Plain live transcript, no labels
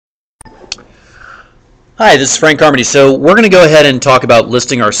Hi, this is Frank Carmody. So we're going to go ahead and talk about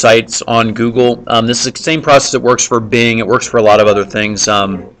listing our sites on Google. This is the same process that works for Bing. It works for a lot of other things.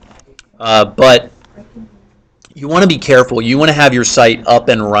 But you want to be careful. You want to have your site up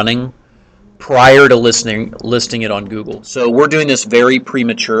and running prior to listing it on Google. So we're doing this very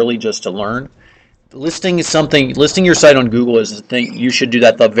prematurely just to learn. Listing your site on Google is the thing. You should do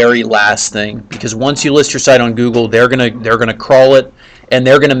that the very last thing, because once you list your site on Google, they're gonna crawl it, and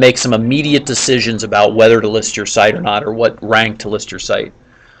they're gonna make some immediate decisions about whether to list your site or not, or what rank to list your site.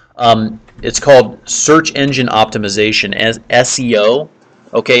 It's called search engine optimization, as SEO.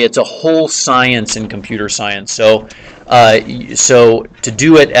 Okay, it's a whole science in computer science. So to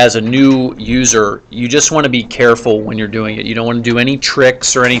do it as a new user, you just want to be careful when you're doing it. You don't want to do any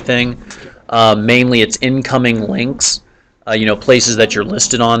tricks or anything. Mainly it's incoming links, places that you're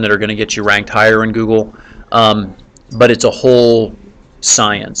listed on that are going to get you ranked higher in Google. But it's a whole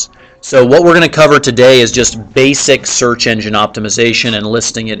science. So what we're going to cover today is just basic search engine optimization and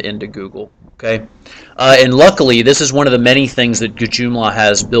listing it into Google. Okay, and luckily this is one of the many things that Joomla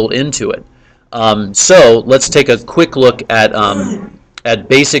has built into it. So let's take a quick look at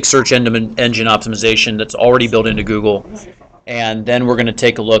basic search engine optimization that's already built into Google. And then we're going to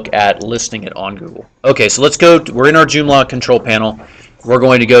take a look at listing it on Google. Okay, so let's go. We're in our Joomla control panel. We're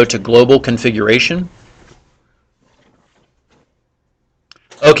going to go to Global Configuration.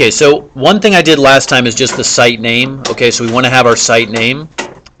 Okay, so one thing I did last time is just the site name. Okay, so we want to have our site name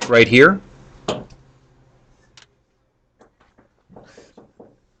right here.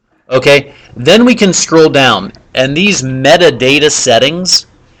 Okay, then we can scroll down, and these metadata settings.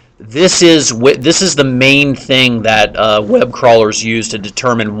 This is the main thing that web crawlers use to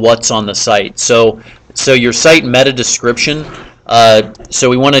determine what's on the site. So your site meta description. So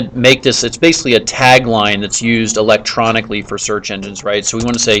we want to make this. It's basically a tagline that's used electronically for search engines, right? So we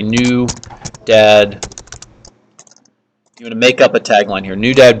want to say new dad. You want to make up a tagline here.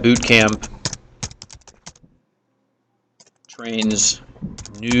 New dad boot camp trains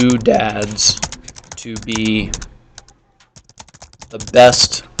new dads to be the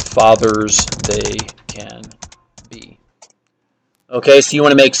best fathers they can be. Okay, so you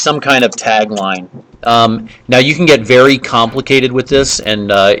want to make some kind of tagline. Now you can get very complicated with this and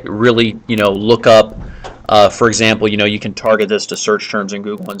really, look up. For example, you can target this to search terms in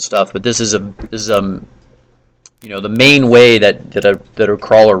Google and stuff. But this is the main way that a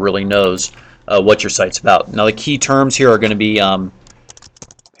crawler really knows what your site's about. Now the key terms here are going to be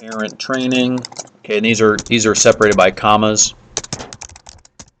parent training. Okay, and these are separated by commas.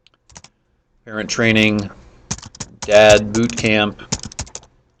 Parent training, dad boot camp,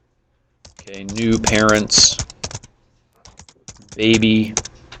 okay, new parents, baby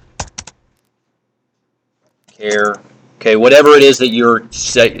care, okay, whatever it is that your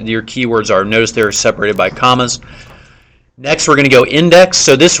keywords are. Notice they're separated by commas. Next, we're going to go index.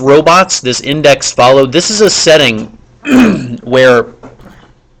 So this index follow. This is a setting where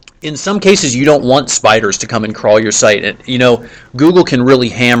in some cases you don't want spiders to come and crawl your site. And, Google can really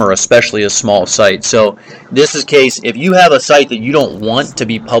hammer, especially a small site. So this is case, if you have a site that you don't want to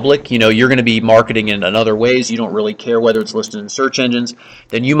be public, you're going to be marketing it in other ways, you don't really care whether it's listed in search engines,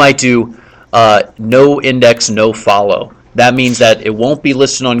 then you might do no index, no follow. That means that it won't be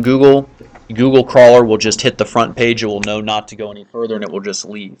listed on Google. Google crawler will just hit the front page. It will know not to go any further, and it will just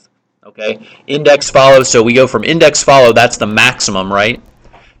leave. Okay, index follow. So we go from index follow. That's the maximum, right?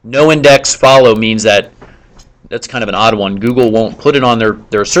 No index follow means that's kind of an odd one. Google won't put it on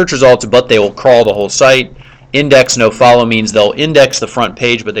their search results, but they will crawl the whole site. Index no follow means they'll index the front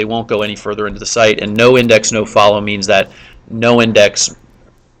page, but they won't go any further into the site. And no index no follow means that no index.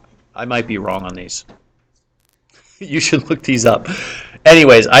 I might be wrong on these. You should look these up.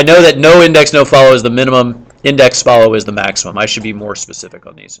 Anyways, I know that no index no follow is the minimum. Index follow is the maximum. I should be more specific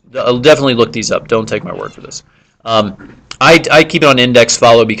on these. I'll definitely look these up. Don't take my word for this. I keep it on index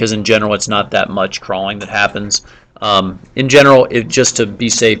follow because in general it's not that much crawling that happens. In general, just to be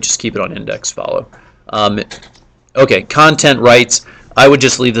safe, just keep it on index follow. Okay, content rights. I would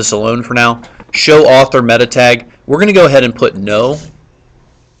just leave this alone for now. Show author meta tag. We're going to go ahead and put no.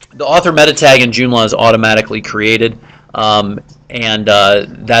 The author meta tag in Joomla is automatically created, and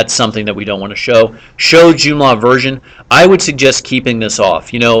that's something that we don't want to show. Show Joomla version. I would suggest keeping this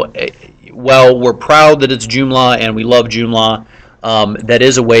off. Well, we're proud that it's Joomla and we love Joomla. That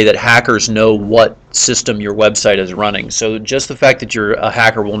is a way that hackers know what system your website is running. So just the fact that you're a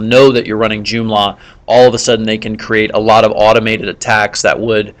hacker will know that you're running Joomla, all of a sudden they can create a lot of automated attacks that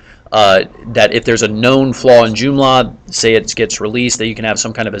would that if there's a known flaw in Joomla, say it gets released, that you can have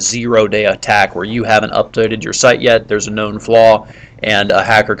some kind of a zero-day attack where you haven't updated your site yet, there's a known flaw, and a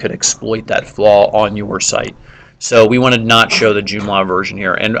hacker could exploit that flaw on your site. So we want to not show the Joomla version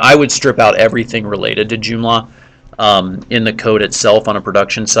here. And I would strip out everything related to Joomla in the code itself on a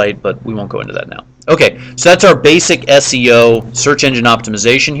production site, but we won't go into that now. Okay, so that's our basic SEO, search engine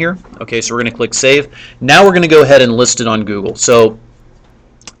optimization here. Okay, so we're going to click Save. Now we're going to go ahead and list it on Google. So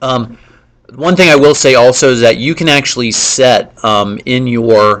one thing I will say also is that you can actually set in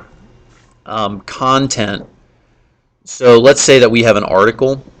your content. So let's say that we have an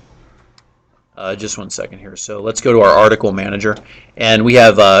article. Just one second here. So let's go to our article manager, and we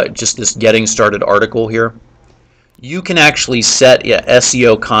have just this getting started article here. You can actually set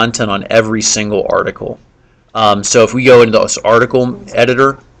SEO content on every single article. So if we go into this article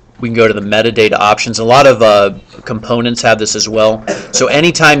editor, we can go to the metadata options. A lot of components have this as well. So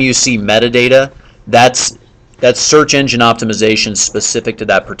anytime you see metadata, that's search engine optimization specific to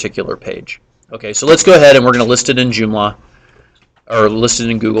that particular page. Okay, so let's go ahead and we're going to list it in Joomla, or list it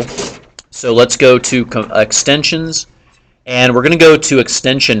in Google. So let's go to extensions, and we're going to go to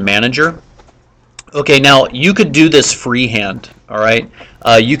extension manager. Okay, now you could do this freehand, all right?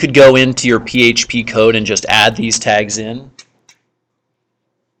 You could go into your PHP code and just add these tags in.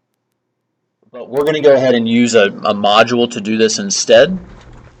 But we're going to go ahead and use a module to do this instead.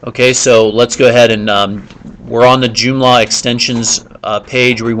 Okay, so let's go ahead and we're on the Joomla extensions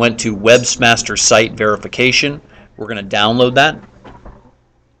page. We went to Webmaster Site Verification. We're going to download that.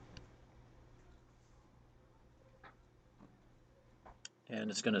 And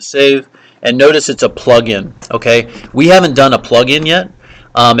it's going to save. And notice it's a plugin. Okay, we haven't done a plugin yet.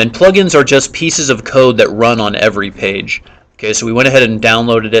 And plugins are just pieces of code that run on every page. Okay, so we went ahead and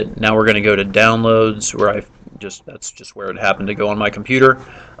downloaded it. Now we're going to go to downloads, where that's just where it happened to go on my computer.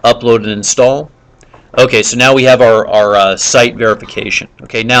 Upload and install. Okay, so now we have our site verification.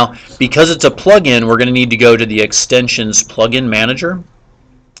 Okay, now because it's a plugin, we're going to need to go to the extensions plugin manager.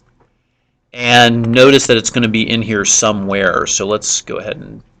 And notice that it's going to be in here somewhere. So let's go ahead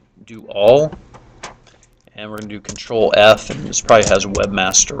and do all. And we're going to do Control F, and this probably has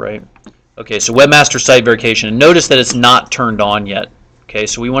Webmaster, right? Okay, so Webmaster Site Verification. And notice that it's not turned on yet. Okay,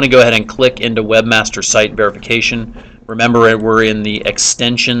 so we want to go ahead and click into Webmaster Site Verification. Remember, we're in the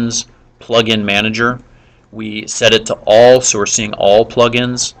Extensions Plugin Manager. We set it to all, so we're seeing all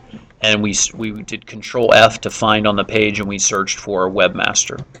plugins. And we did Control F to find on the page, and we searched for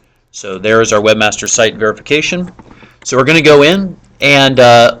Webmaster. So there's our Webmaster Site Verification. So we're going to go in, and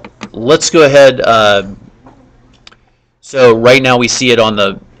let's go ahead. So right now we see it on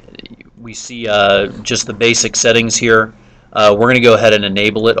the, we see just the basic settings here. We're going to go ahead and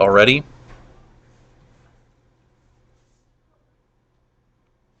enable it already.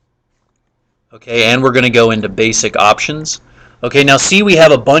 Okay, and we're going to go into basic options. Okay, now see, we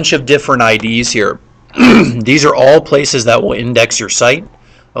have a bunch of different IDs here. These are all places that will index your site.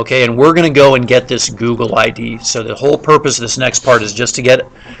 Okay, and we're going to go and get this Google ID. So the whole purpose of this next part is just to get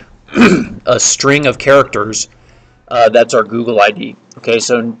a string of characters. That's our Google ID. Okay,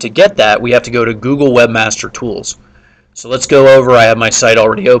 so to get that, we have to go to Google Webmaster Tools. So let's go over. I have my site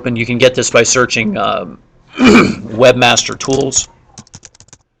already open. You can get this by searching Webmaster Tools.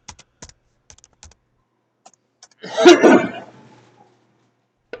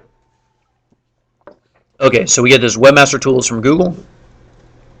 Okay, so we get this Webmaster Tools from Google.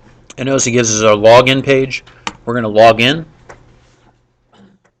 And notice it gives us our login page. We're going to log in.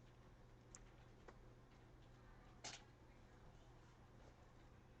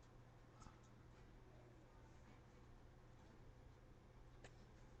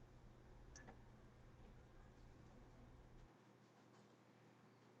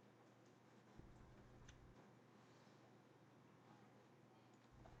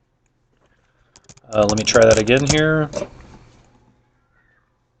 Let me try that again here.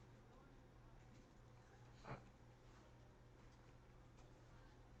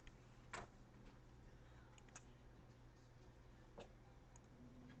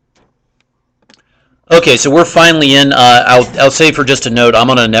 Okay, so we're finally in. I'll say for just a note, I'm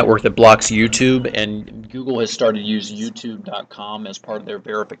on a network that blocks YouTube, and Google has started to use YouTube.com as part of their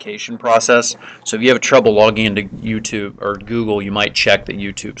verification process. So if you have trouble logging into YouTube or Google, you might check that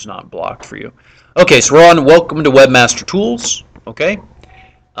YouTube's not blocked for you. Okay, so we're on Welcome to Webmaster Tools. Okay,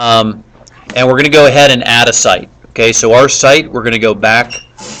 and we're going to go ahead and add a site. Okay, so our site, we're going to go back.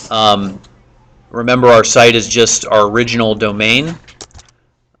 Remember, our site is just our original domain.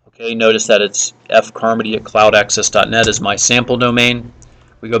 Okay, notice that it's fcarmody@cloudaccess.net is my sample domain.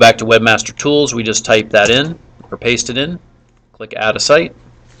 We go back to Webmaster Tools, we just type that in or paste it in, click Add a Site.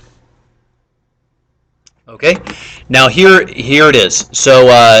 Okay, now here it is. So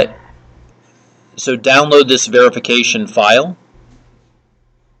so download this verification file.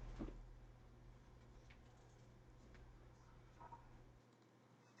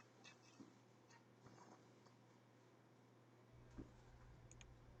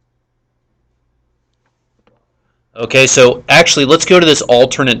 Okay, so actually let's go to this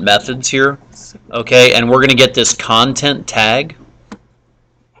alternate methods here. Okay, and we're going to get this content tag.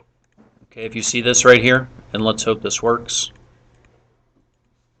 Okay, if you see this right here, and let's hope this works.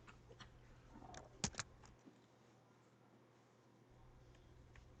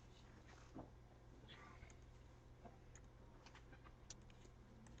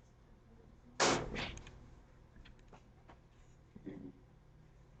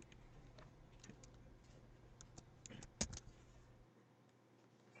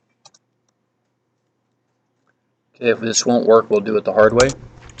 Okay, if this won't work, we'll do it the hard way.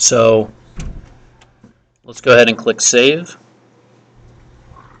 So let's go ahead and click Save.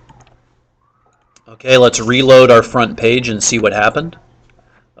 Okay, let's reload our front page and see what happened.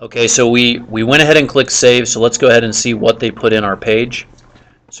 Okay, so we went ahead and clicked Save, so let's go ahead and see what they put in our page.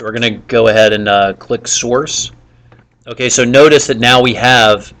 So we're going to go ahead and click Source. Okay, so notice that now we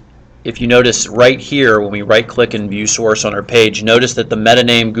have, if you notice right here, when we right-click and view source on our page, notice that the meta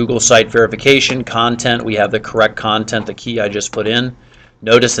name, Google Site Verification, content, we have the correct content, the key I just put in.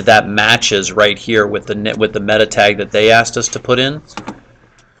 Notice that that matches right here with the meta tag that they asked us to put in.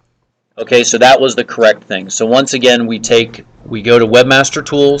 Okay, so that was the correct thing. So once again, we go to Webmaster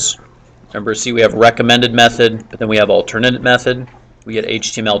Tools. Remember, see we have recommended method, but then we have alternate method. We get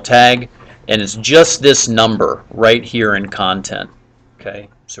HTML tag, and it's just this number right here in content. Okay,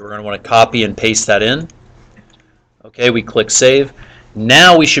 so we're going to want to copy and paste that in. Okay, we click Save.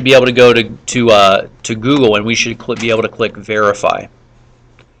 Now we should be able to go to Google, and we should be able to click Verify.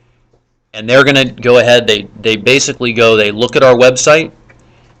 And they're going to go ahead. They basically go. They look at our website,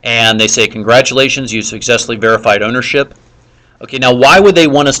 and they say, "Congratulations, you successfully verified ownership." Okay, now why would they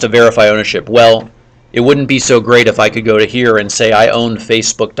want us to verify ownership? Well, it wouldn't be so great if I could go to here and say I own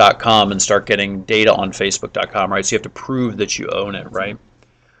Facebook.com and start getting data on Facebook.com, right? So you have to prove that you own it, right?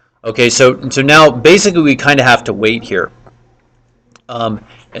 Okay, so now basically we kind of have to wait here. And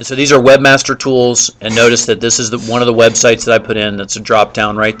so these are Webmaster Tools, and notice that this is one of the websites that I put in. That's a drop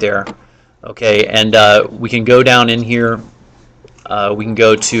down right there. Okay, and we can go down in here. We can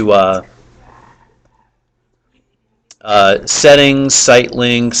go to settings, site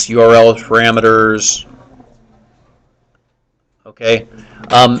links, URL parameters. Okay.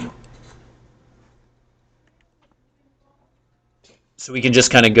 So we can just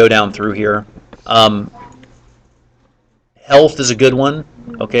kind of go down through here. Health is a good one.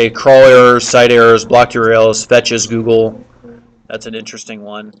 Okay, crawl errors, site errors, blocked URLs, fetches Google. That's an interesting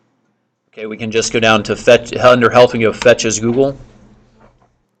one. Okay, we can just go down to fetch under health and go fetches Google.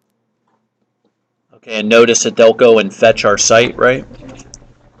 Okay, and notice that they'll go and fetch our site, right?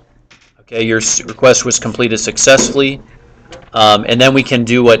 Okay, your request was completed successfully. And then we can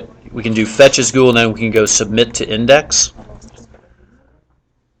do fetches Google, and then we can go submit to index.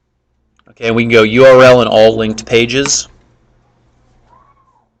 Okay, and we can go URL and all linked pages.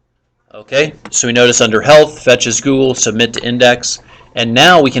 Okay, so we notice under health, fetches Google, submit to index, and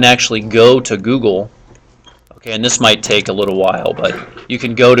now we can actually go to Google. Okay, and this might take a little while, but you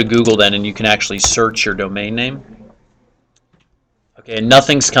can go to Google then and you can actually search your domain name. Okay, and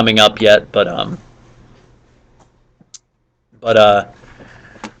nothing's coming up yet, but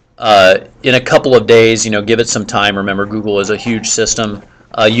in a couple of days, give it some time. Remember, Google is a huge system.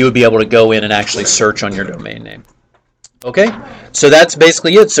 You would be able to go in and actually search on your domain name. Okay, so that's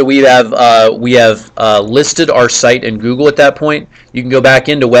basically it. So we have listed our site in Google at that point. You can go back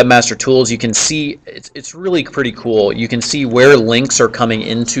into Webmaster Tools. You can see it's really pretty cool. You can see where links are coming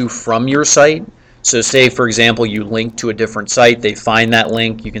into from your site. So say, for example, you link to a different site. They find that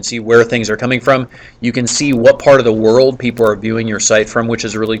link. You can see where things are coming from. You can see what part of the world people are viewing your site from, which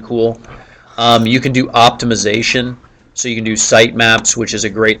is really cool. You can do optimization. So you can do site maps, which is a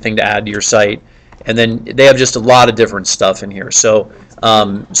great thing to add to your site. And then they have just a lot of different stuff in here, so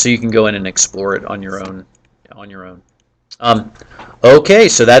so you can go in and explore it on your own. Okay,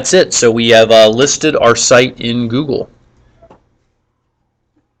 so that's it. So we have listed our site in Google.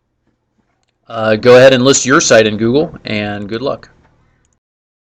 Go ahead and list your site in Google, and good luck.